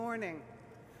morning.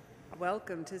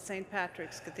 Welcome to St.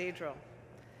 Patrick's Cathedral.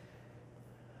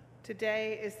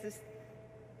 Today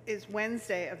is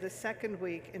Wednesday of the second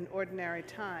week in Ordinary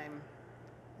Time.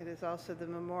 It is also the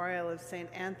memorial of St.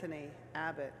 Anthony,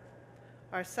 Abbot.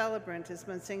 Our celebrant is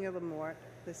Monsignor Lamort.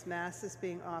 This Mass is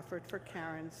being offered for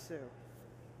Karen Sue.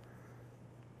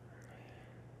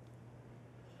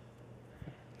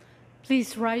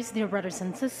 Please rise, dear brothers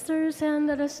and sisters, and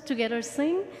let us together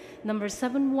sing number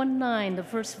 719, the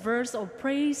first verse of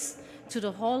Praise to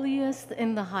the Holiest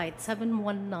in the Heights,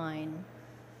 719.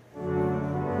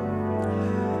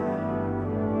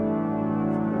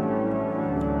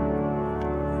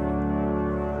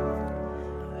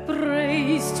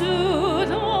 Praise to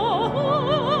the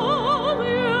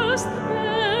holiest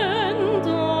in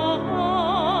the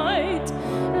height,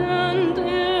 and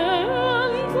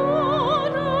in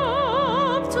God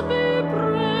up to be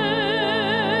praised.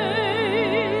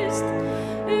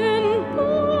 In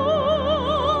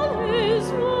all His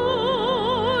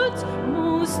words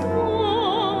most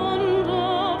wonderful,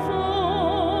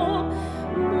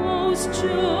 most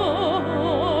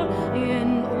sure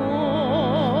in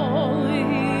all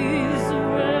His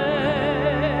ways.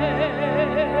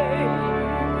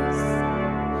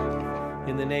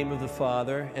 In the name of the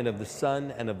Father, and of the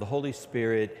Son, and of the Holy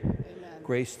Spirit, Amen.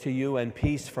 grace to you and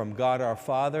peace from God our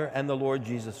Father and the Lord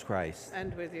Jesus Christ.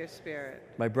 And with your spirit.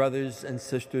 My brothers and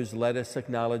sisters, let us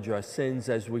acknowledge our sins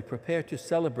as we prepare to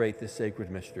celebrate the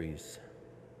sacred mysteries.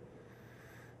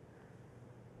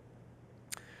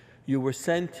 You were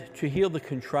sent to heal the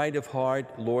contrite of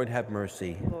heart. Lord, have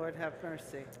mercy. Lord, have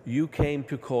mercy. You came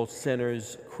to call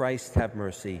sinners. Christ, have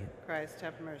mercy. Christ,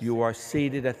 have mercy. You are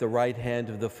seated at the right hand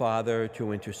of the Father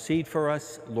to intercede for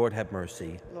us. Lord, have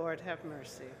mercy. Lord, have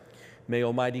mercy. May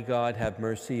Almighty God have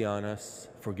mercy on us,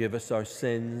 forgive us our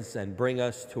sins, and bring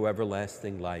us to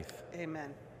everlasting life.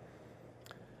 Amen.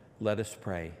 Let us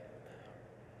pray.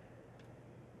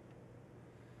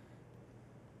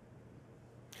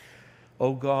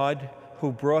 O God,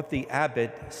 who brought the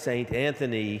abbot, St.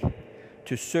 Anthony,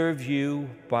 to serve you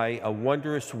by a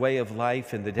wondrous way of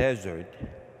life in the desert,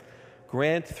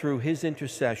 grant through his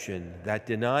intercession that,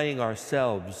 denying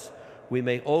ourselves, we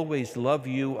may always love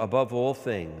you above all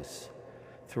things.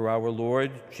 Through our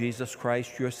Lord Jesus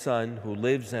Christ, your Son, who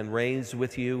lives and reigns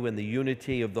with you in the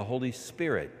unity of the Holy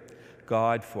Spirit,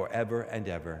 God, forever and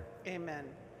ever. Amen.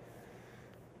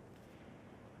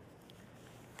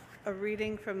 A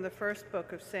reading from the first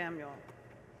book of Samuel.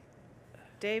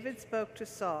 David spoke to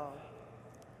Saul,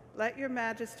 "Let your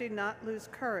majesty not lose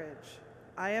courage.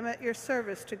 I am at your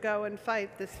service to go and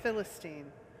fight this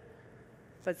Philistine."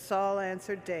 But Saul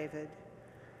answered David,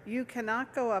 "You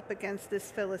cannot go up against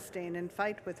this Philistine and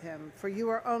fight with him, for you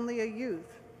are only a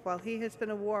youth, while he has been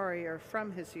a warrior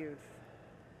from his youth."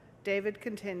 David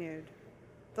continued,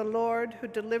 "The Lord, who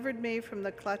delivered me from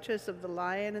the clutches of the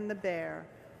lion and the bear,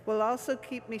 will also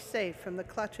keep me safe from the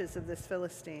clutches of this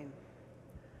Philistine."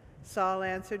 Saul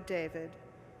answered David,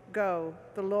 "Go,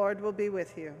 the Lord will be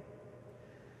with you."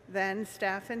 Then,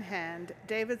 staff in hand,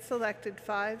 David selected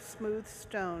 5 smooth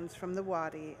stones from the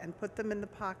wadi and put them in the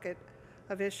pocket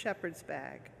of his shepherd's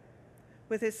bag.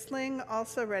 With his sling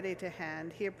also ready to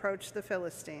hand, he approached the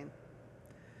Philistine.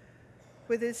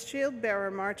 With his shield-bearer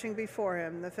marching before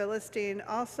him, the Philistine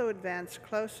also advanced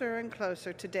closer and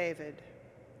closer to David.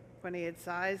 When he had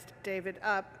sized David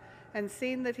up and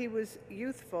seen that he was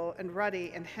youthful and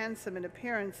ruddy and handsome in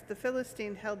appearance, the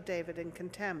Philistine held David in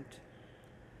contempt.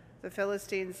 The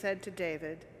Philistine said to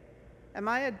David, "Am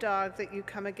I a dog that you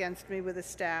come against me with a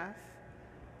staff?"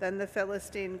 Then the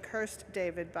Philistine cursed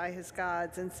David by his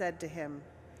gods and said to him,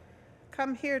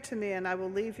 "Come here to me, and I will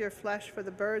leave your flesh for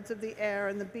the birds of the air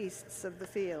and the beasts of the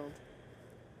field."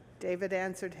 David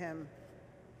answered him,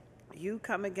 "You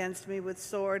come against me with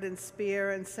sword and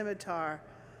spear and scimitar,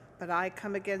 but I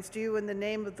come against you in the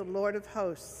name of the Lord of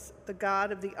hosts, the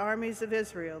God of the armies of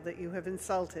Israel that you have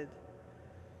insulted.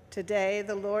 Today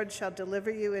the Lord shall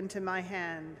deliver you into my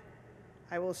hand.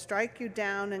 I will strike you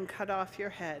down and cut off your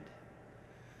head.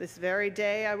 This very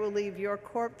day I will leave your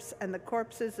corpse and the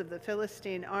corpses of the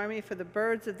Philistine army for the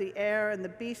birds of the air and the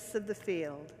beasts of the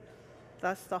field.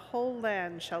 Thus the whole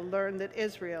land shall learn that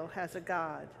Israel has a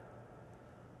God.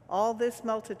 All this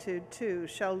multitude, too,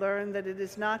 shall learn that it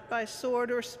is not by sword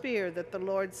or spear that the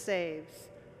Lord saves,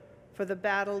 for the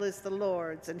battle is the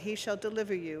Lord's, and he shall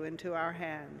deliver you into our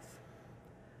hands."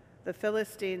 The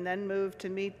Philistine then moved to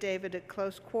meet David at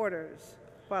close quarters,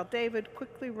 while David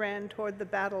quickly ran toward the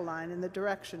battle line in the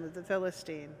direction of the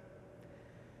Philistine.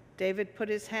 David put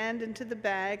his hand into the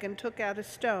bag and took out a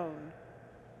stone,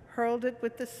 hurled it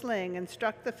with the sling, and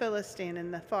struck the Philistine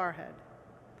in the forehead.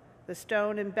 The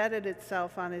stone embedded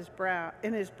itself in his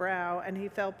brow, and he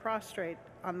fell prostrate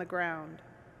on the ground.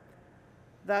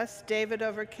 Thus David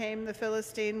overcame the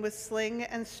Philistine with sling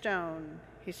and stone.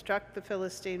 He struck the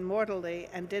Philistine mortally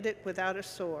and did it without a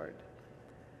sword.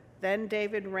 Then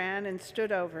David ran and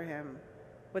stood over him.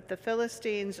 With the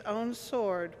Philistine's own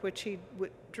sword, which he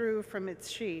drew from its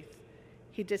sheath,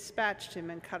 he dispatched him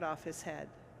and cut off his head.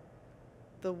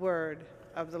 The word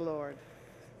of the Lord.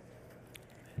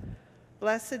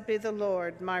 Blessed be the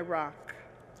Lord, my rock.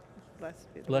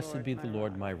 Blessed be the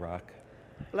Lord, my rock.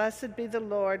 Blessed be the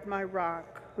Lord, my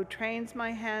rock, who trains my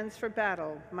hands for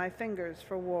battle, my fingers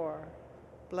for war.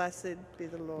 Blessed be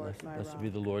the Lord, my rock. Blessed be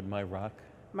the Lord, my rock.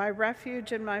 My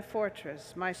refuge and my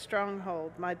fortress, my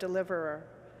stronghold, my deliverer,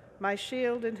 my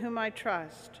shield in whom I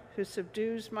trust, who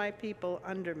subdues my people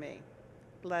under me.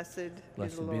 Blessed be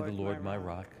the Lord, my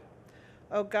rock.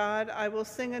 O God, I will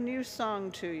sing a new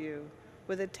song to you.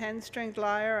 With a 10-stringed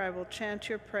lyre I will chant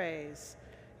your praise.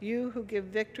 You who give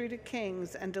victory to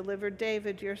kings and deliver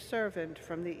David your servant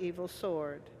from the evil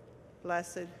sword.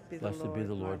 Blessed be the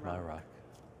Lord, my rock.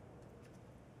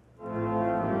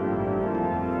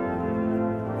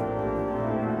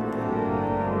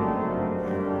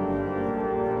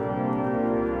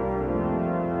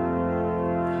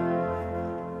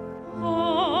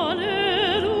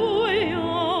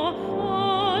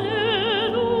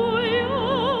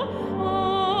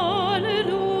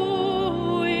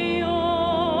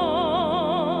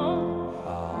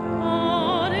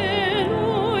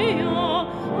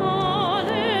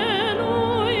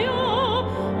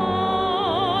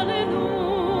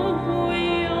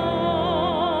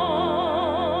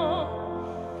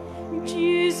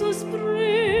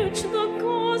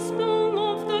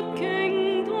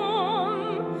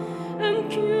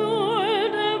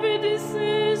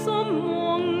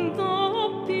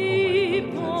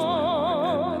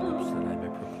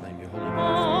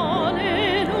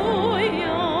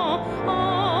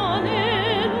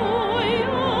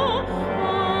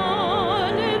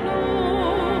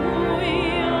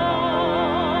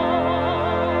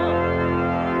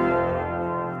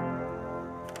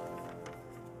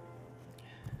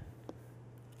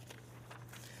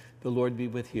 The Lord be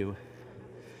with you.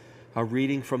 A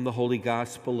reading from the Holy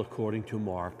Gospel according to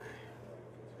Mark.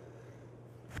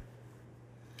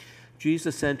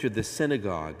 Jesus entered the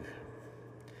synagogue.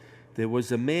 There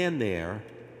was a man there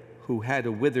who had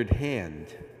a withered hand.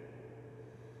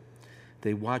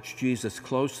 They watched Jesus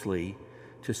closely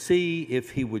to see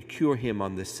if he would cure him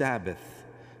on the Sabbath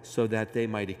so that they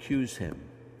might accuse him.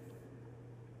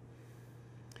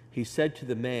 He said to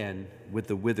the man with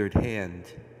the withered hand,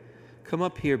 "Come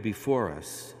up here before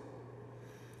us."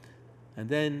 And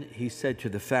then he said to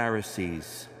the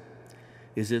Pharisees,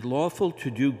 "Is it lawful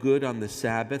to do good on the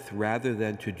Sabbath rather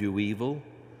than to do evil,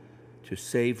 to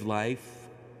save life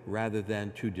rather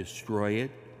than to destroy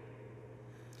it?"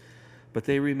 But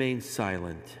they remained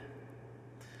silent.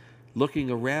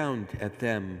 Looking around at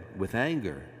them with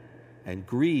anger and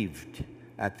grieved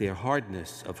at their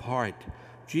hardness of heart,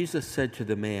 Jesus said to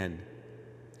the man,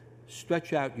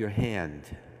 "Stretch out your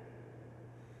hand."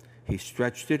 He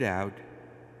stretched it out,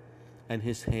 and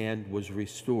his hand was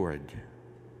restored.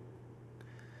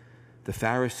 The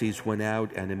Pharisees went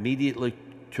out and immediately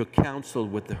took counsel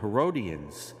with the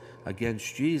Herodians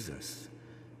against Jesus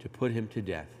to put him to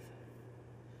death.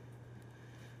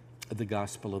 The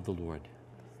Gospel of the Lord.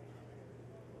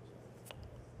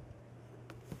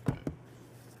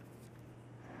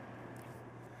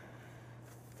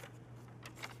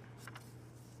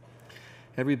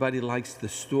 Everybody likes the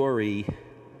story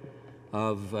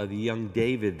of the young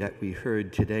David that we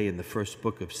heard today in the first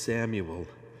book of Samuel.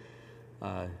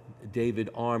 David,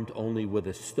 armed only with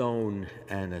a stone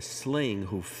and a sling,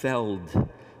 who felled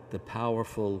the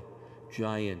powerful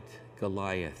giant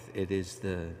Goliath. It is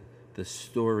the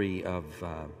story of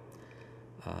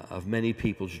many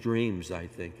people's dreams, I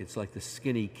think. It's like the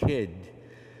skinny kid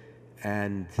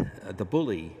and the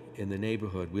bully in the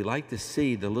neighborhood. We like to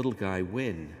see the little guy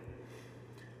win.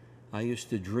 I used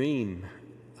to dream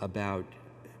about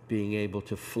being able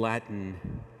to flatten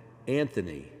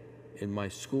Anthony in my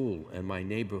school and my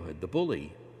neighborhood, the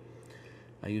bully.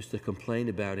 I used to complain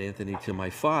about Anthony to my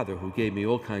father, who gave me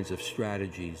all kinds of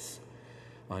strategies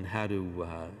on how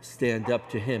to stand up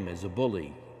to him as a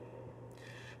bully.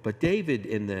 But David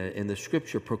in the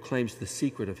scripture proclaims the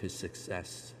secret of his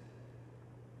success.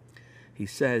 He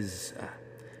says,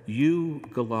 "You,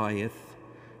 Goliath,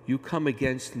 you come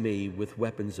against me with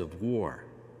weapons of war."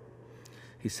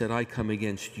 He said, "I come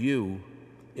against you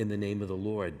in the name of the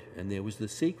Lord." And there was the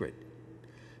secret.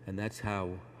 And that's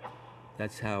how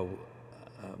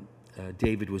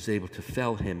David was able to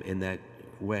fell him in that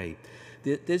way.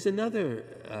 There's another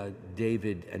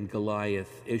David and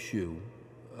Goliath issue,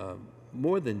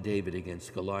 more than David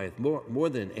against Goliath, more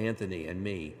than Anthony and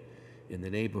me in the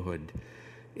neighborhood.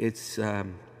 It's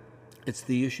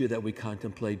the issue that we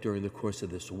contemplate during the course of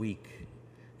this week.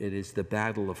 It is the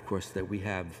battle, of course, that we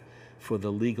have for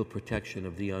the legal protection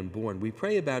of the unborn. We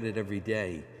pray about it every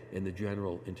day in the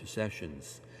general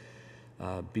intercessions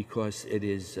because it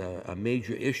is a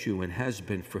major issue and has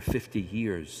been for 50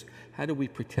 years. How do we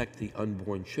protect the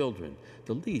unborn children,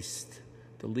 the least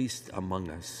among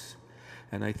us?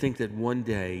 And I think that one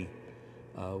day,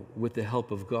 with the help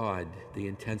of God, the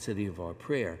intensity of our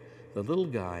prayer, the little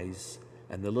guys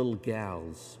and the little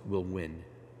gals will win.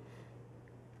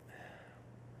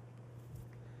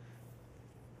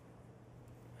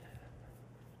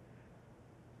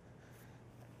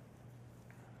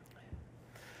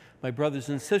 My brothers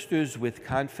and sisters, with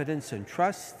confidence and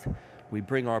trust, we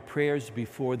bring our prayers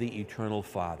before the Eternal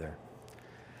Father.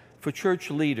 For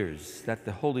church leaders, that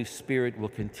the Holy Spirit will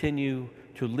continue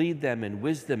to lead them in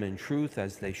wisdom and truth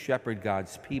as they shepherd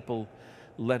God's people,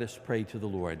 let us pray to the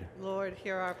Lord. Lord,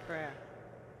 hear our prayer.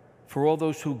 For all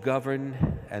those who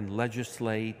govern and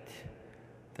legislate,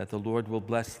 that the Lord will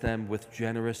bless them with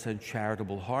generous and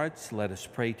charitable hearts, let us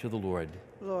pray to the Lord.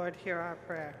 Lord, hear our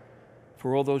prayer.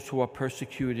 For all those who are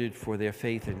persecuted for their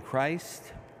faith in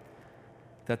Christ,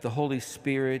 that the Holy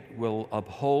Spirit will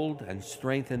uphold and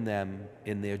strengthen them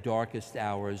in their darkest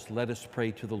hours, let us pray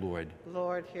to the Lord.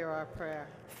 Lord, hear our prayer.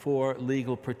 For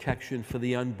legal protection for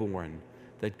the unborn,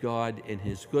 that God in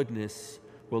his goodness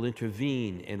will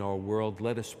intervene in our world,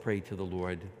 let us pray to the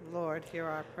Lord. Lord, hear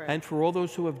our prayer. And for all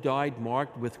those who have died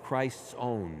marked with Christ's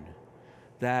own,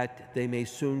 that they may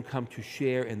soon come to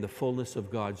share in the fullness of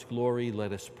God's glory,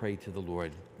 let us pray to the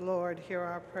Lord. Lord, hear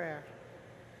our prayer.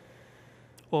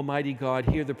 Almighty God,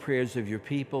 hear the prayers of your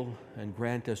people and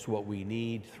grant us what we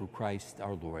need through Christ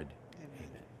our Lord. Amen.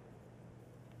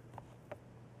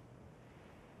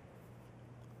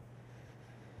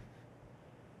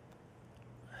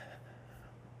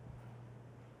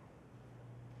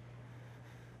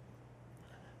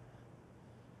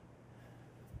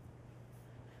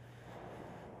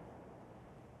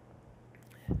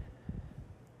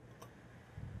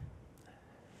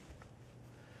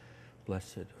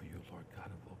 Blessed are you, Lord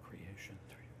God of all creation.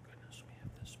 Through your goodness we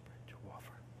have this bread to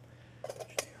offer,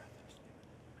 which the earth has given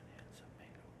in human hands have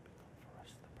made, it will become for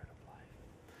us the bread of life.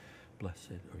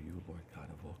 Blessed are you, Lord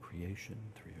God of all creation.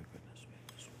 Through your goodness we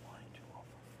have this wine to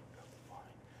offer, fruit of the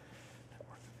vine, and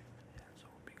work of human hands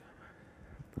that will become.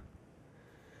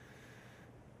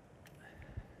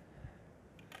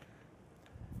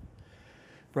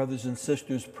 Brothers and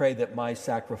sisters, pray that my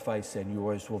sacrifice and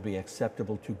yours will be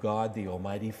acceptable to God, the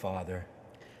Almighty Father.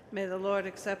 May the Lord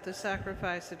accept the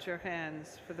sacrifice at your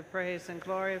hands for the praise and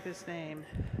glory of his name,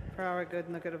 for our good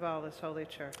and the good of all this holy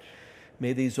church.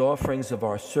 May these offerings of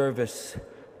our service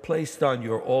placed on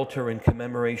your altar in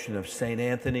commemoration of St.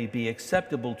 Anthony be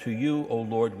acceptable to you, O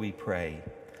Lord, we pray.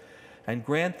 And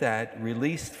grant that,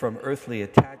 released from earthly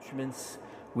attachments,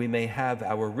 we may have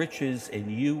our riches in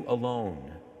you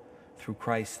alone. Through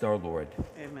Christ our Lord.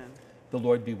 Amen. The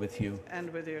Lord be with you.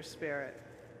 And with your spirit.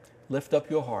 Lift up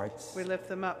your hearts. We lift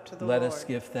them up to the Let Lord. us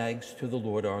give thanks to the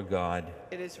Lord our God.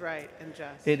 It is right and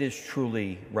just. It is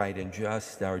truly right and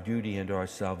just, our duty and our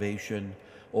salvation,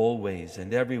 always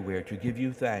and everywhere to give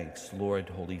you thanks, Lord,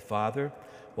 Holy Father,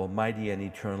 Almighty and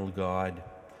eternal God.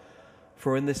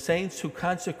 For in the saints who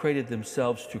consecrated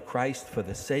themselves to Christ for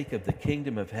the sake of the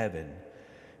kingdom of heaven,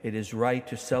 it is right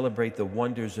to celebrate the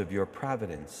wonders of your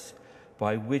providence,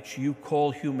 by which you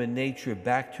call human nature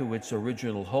back to its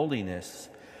original holiness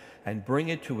and bring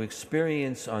it to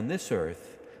experience on this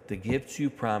earth the gifts you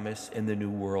promise in the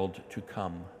new world to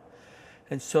come.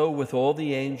 And so with all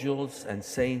the angels and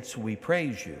saints we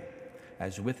praise you,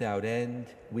 as without end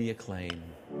we acclaim.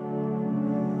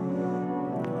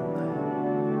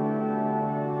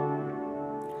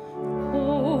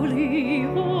 Holy,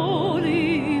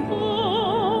 holy,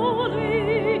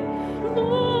 holy,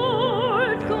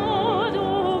 Lord God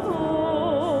of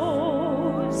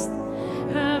hosts,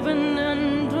 heaven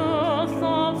and earth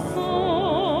are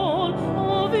full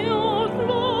of your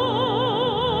glory.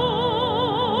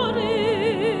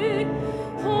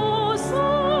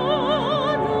 Hosanna,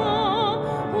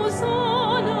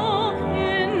 Hosanna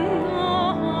in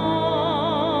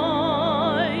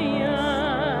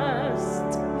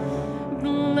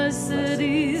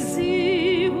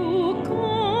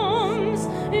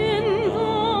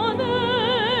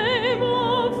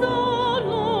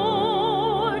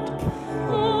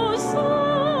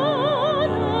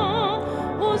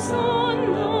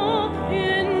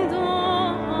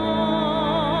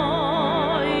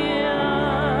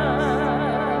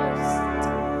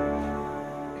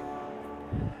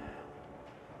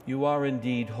You are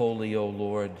indeed holy, O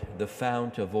Lord, the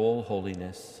fount of all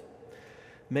holiness.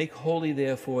 Make holy,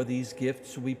 therefore, these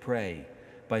gifts, we pray,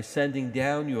 by sending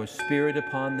down your Spirit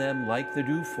upon them like the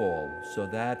dewfall, so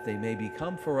that they may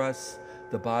become for us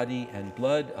the body and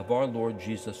blood of our Lord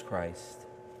Jesus Christ.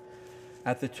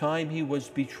 At the time he was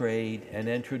betrayed and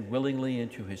entered willingly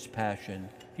into his passion,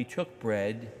 he took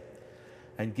bread,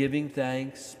 and giving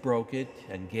thanks, broke it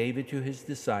and gave it to his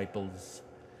disciples,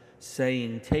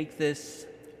 saying, "Take this,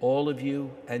 all of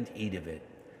you, and eat of it,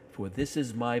 for this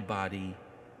is my body,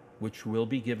 which will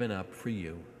be given up for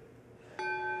you."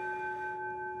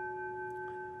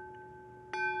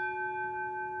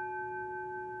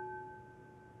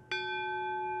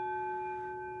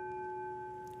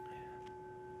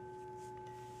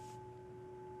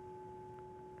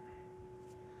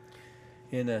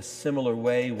 In a similar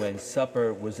way, when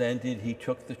supper was ended, he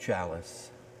took the chalice,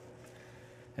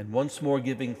 and once more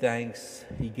giving thanks,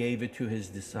 he gave it to his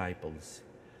disciples,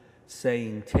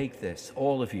 saying, "Take this,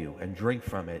 all of you, and drink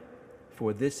from it,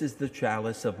 for this is the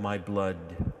chalice of my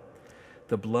blood,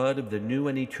 the blood of the new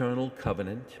and eternal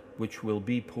covenant, which will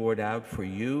be poured out for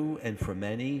you and for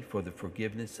many for the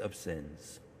forgiveness of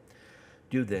sins.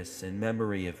 Do this in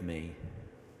memory of me."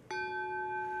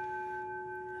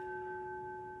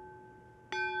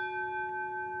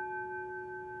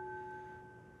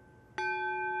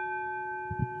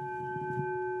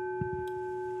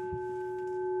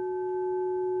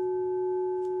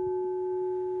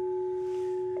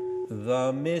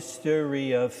 The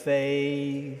mystery of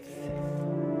faith.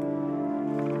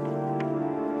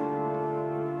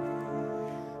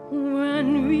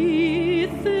 When we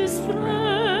eat this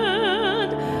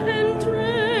bread and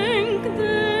drink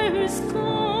this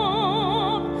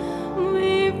cup,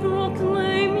 we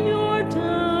proclaim your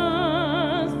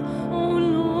death, O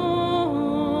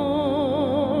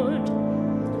Lord,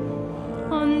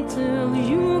 until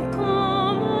you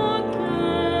come again.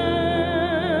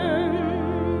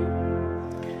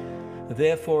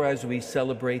 Therefore, as we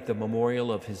celebrate the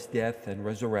memorial of his death and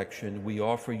resurrection, we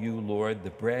offer you, Lord,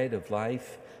 the bread of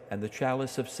life and the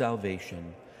chalice of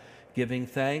salvation, giving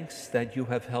thanks that you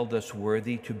have held us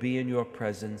worthy to be in your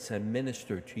presence and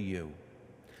minister to you.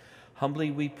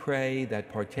 Humbly we pray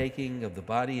that, partaking of the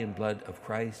body and blood of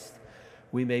Christ,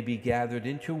 we may be gathered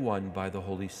into one by the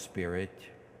Holy Spirit.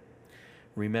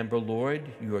 Remember, Lord,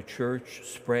 your church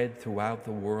spread throughout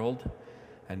the world,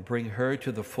 and bring her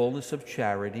to the fullness of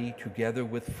charity, together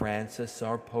with Francis,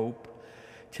 our Pope,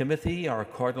 Timothy, our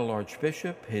Cardinal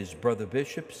Archbishop, his brother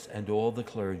bishops, and all the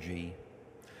clergy.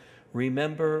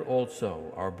 Remember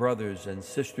also our brothers and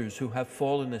sisters who have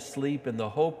fallen asleep in the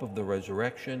hope of the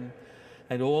resurrection,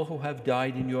 and all who have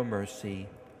died in your mercy.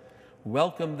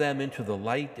 Welcome them into the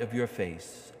light of your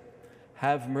face.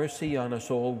 Have mercy on us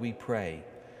all, we pray,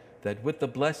 that with the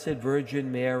Blessed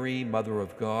Virgin Mary, Mother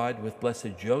of God, with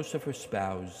blessed Joseph, her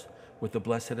spouse, with the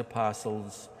blessed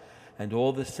apostles, and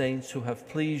all the saints who have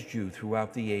pleased you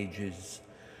throughout the ages,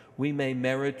 we may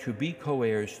merit to be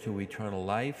co-heirs to eternal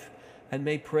life, and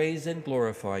may praise and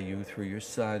glorify you through your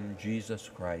Son, Jesus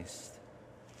Christ.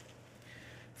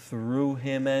 Through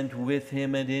him and with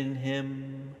him and in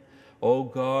him, O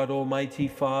God, Almighty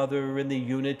Father, in the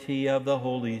unity of the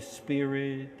Holy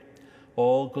Spirit,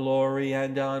 all glory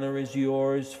and honor is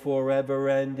yours forever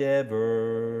and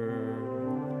ever.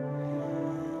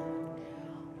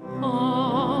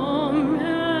 Amen.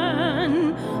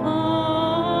 Amen.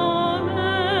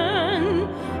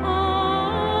 Amen.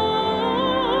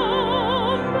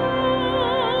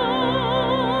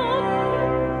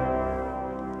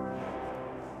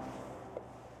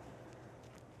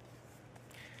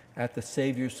 At the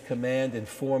Savior's command,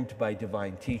 informed by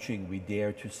divine teaching, we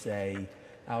dare to say,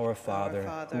 Our Father,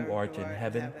 who art in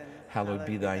heaven, hallowed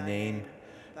be thy name.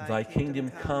 Thy kingdom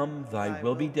come, thy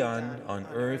will be done, on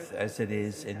earth as it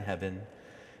is in heaven.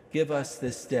 Give us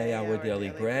this day our daily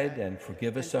bread, and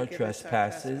forgive us our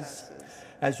trespasses,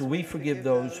 as we forgive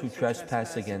those who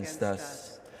trespass against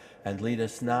us. And lead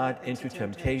us not into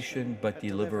temptation, but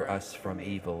deliver us from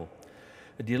evil.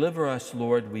 Deliver us,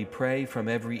 Lord, we pray, from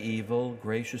every evil.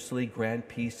 Graciously grant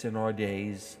peace in our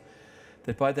days,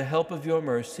 that by the help of your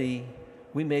mercy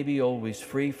we may be always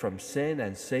free from sin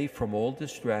and safe from all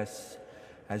distress,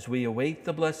 as we await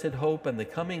the blessed hope and the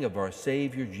coming of our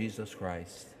Savior, Jesus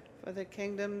Christ. For the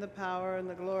kingdom, the power, and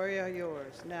the glory are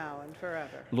yours, now and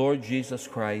forever. Lord Jesus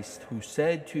Christ, who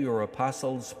said to your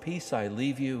apostles, "Peace I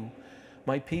leave you,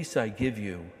 my peace I give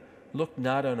you," look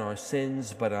not on our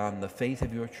sins, but on the faith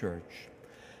of your church,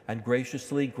 and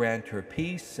graciously grant her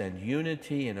peace and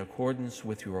unity in accordance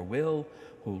with your will,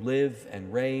 who live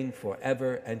and reign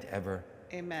forever and ever.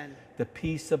 Amen. The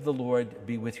peace of the Lord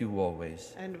be with you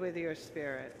always. And with your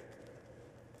spirit.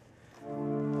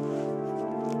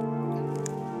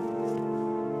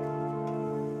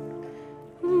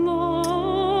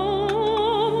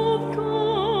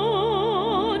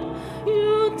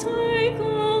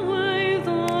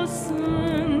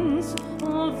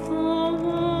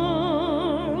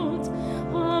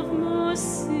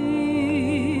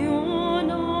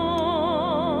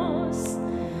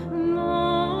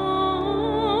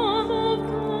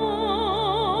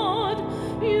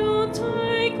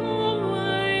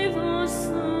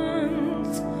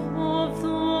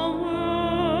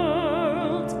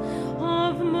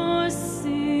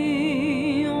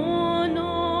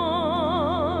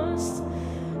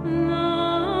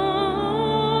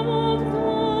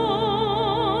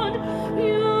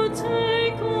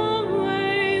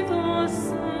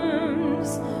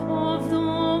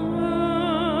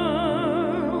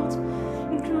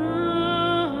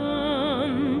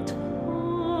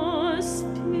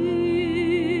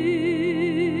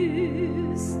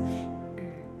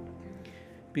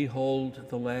 Behold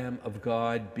the Lamb of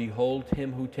God. Behold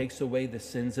him who takes away the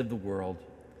sins of the world.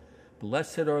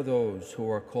 Blessed are those who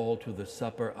are called to the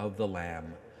supper of the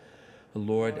Lamb.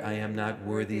 Lord, I am not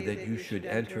worthy that you should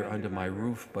enter under my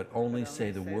roof, but only say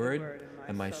the word,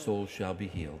 and my soul shall be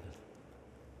healed.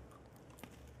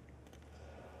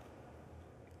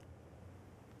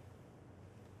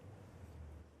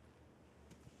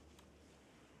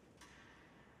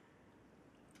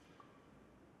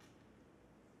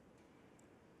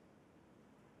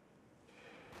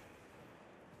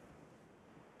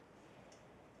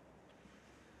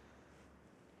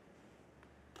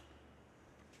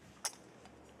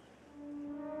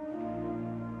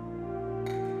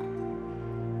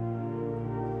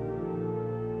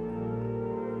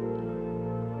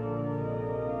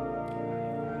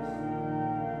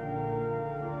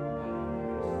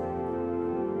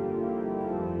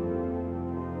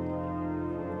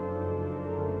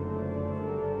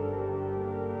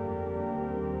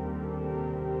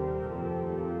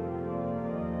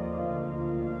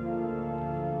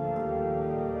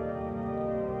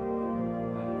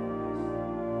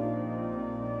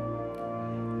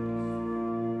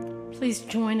 Please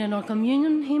join in our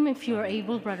communion hymn if you are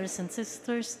able, brothers and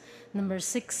sisters, number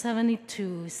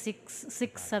 672,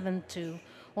 672.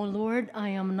 O Lord, I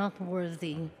am not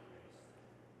worthy.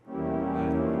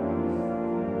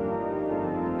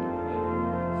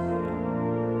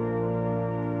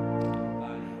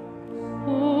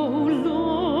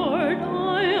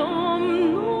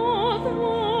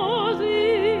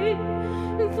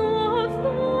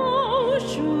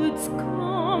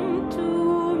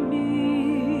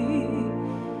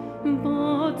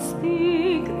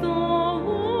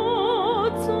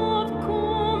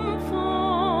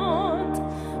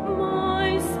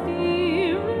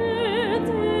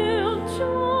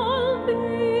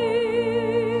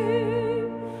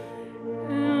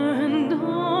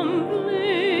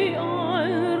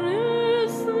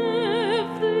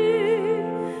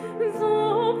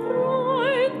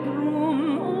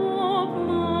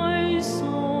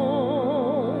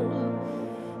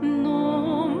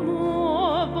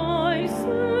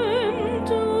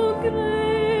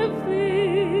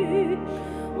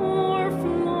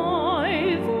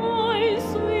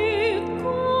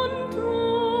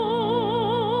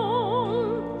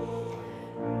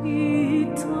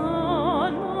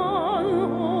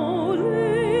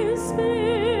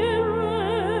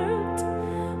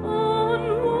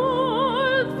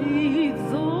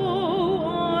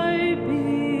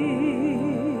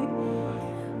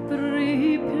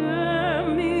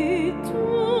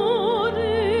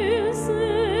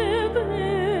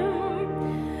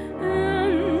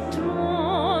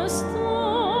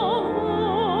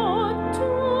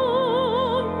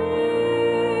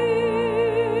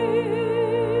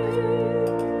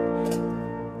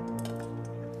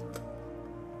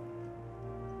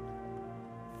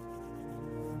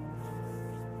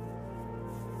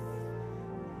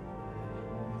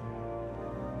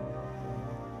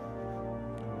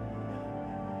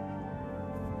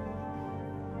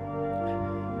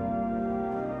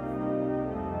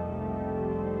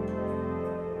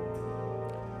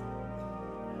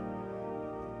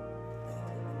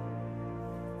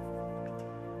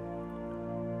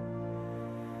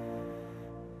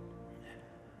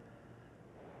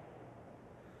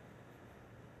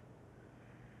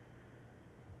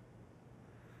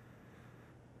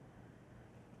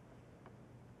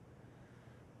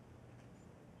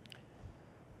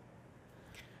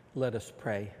 Let us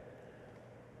pray.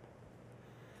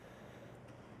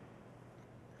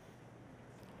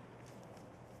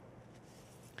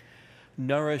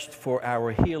 Nourished for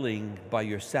our healing by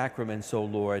your sacraments, O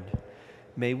Lord,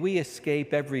 May we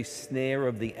escape every snare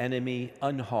of the enemy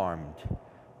unharmed,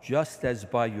 just as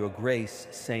by your grace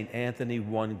St. Anthony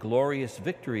won glorious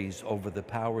victories over the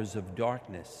powers of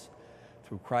darkness.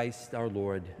 Through Christ our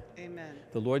Lord. Amen.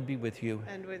 The Lord be with you.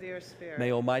 And with your spirit.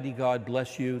 May Almighty God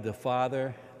bless you, the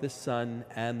Father, the Son,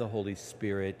 and the Holy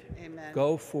Spirit. Amen.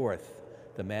 Go forth.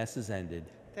 The Mass is ended.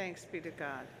 Thanks be to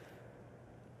God.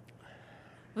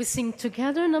 We sing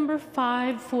together number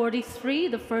 543,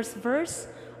 the first verse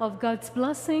of God's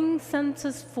blessing sent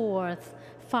us forth,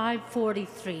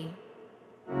 543.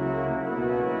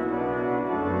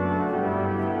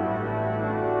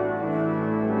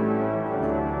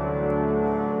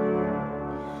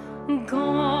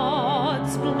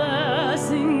 God's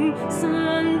blessing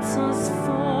sent us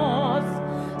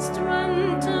forth,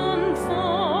 strengthen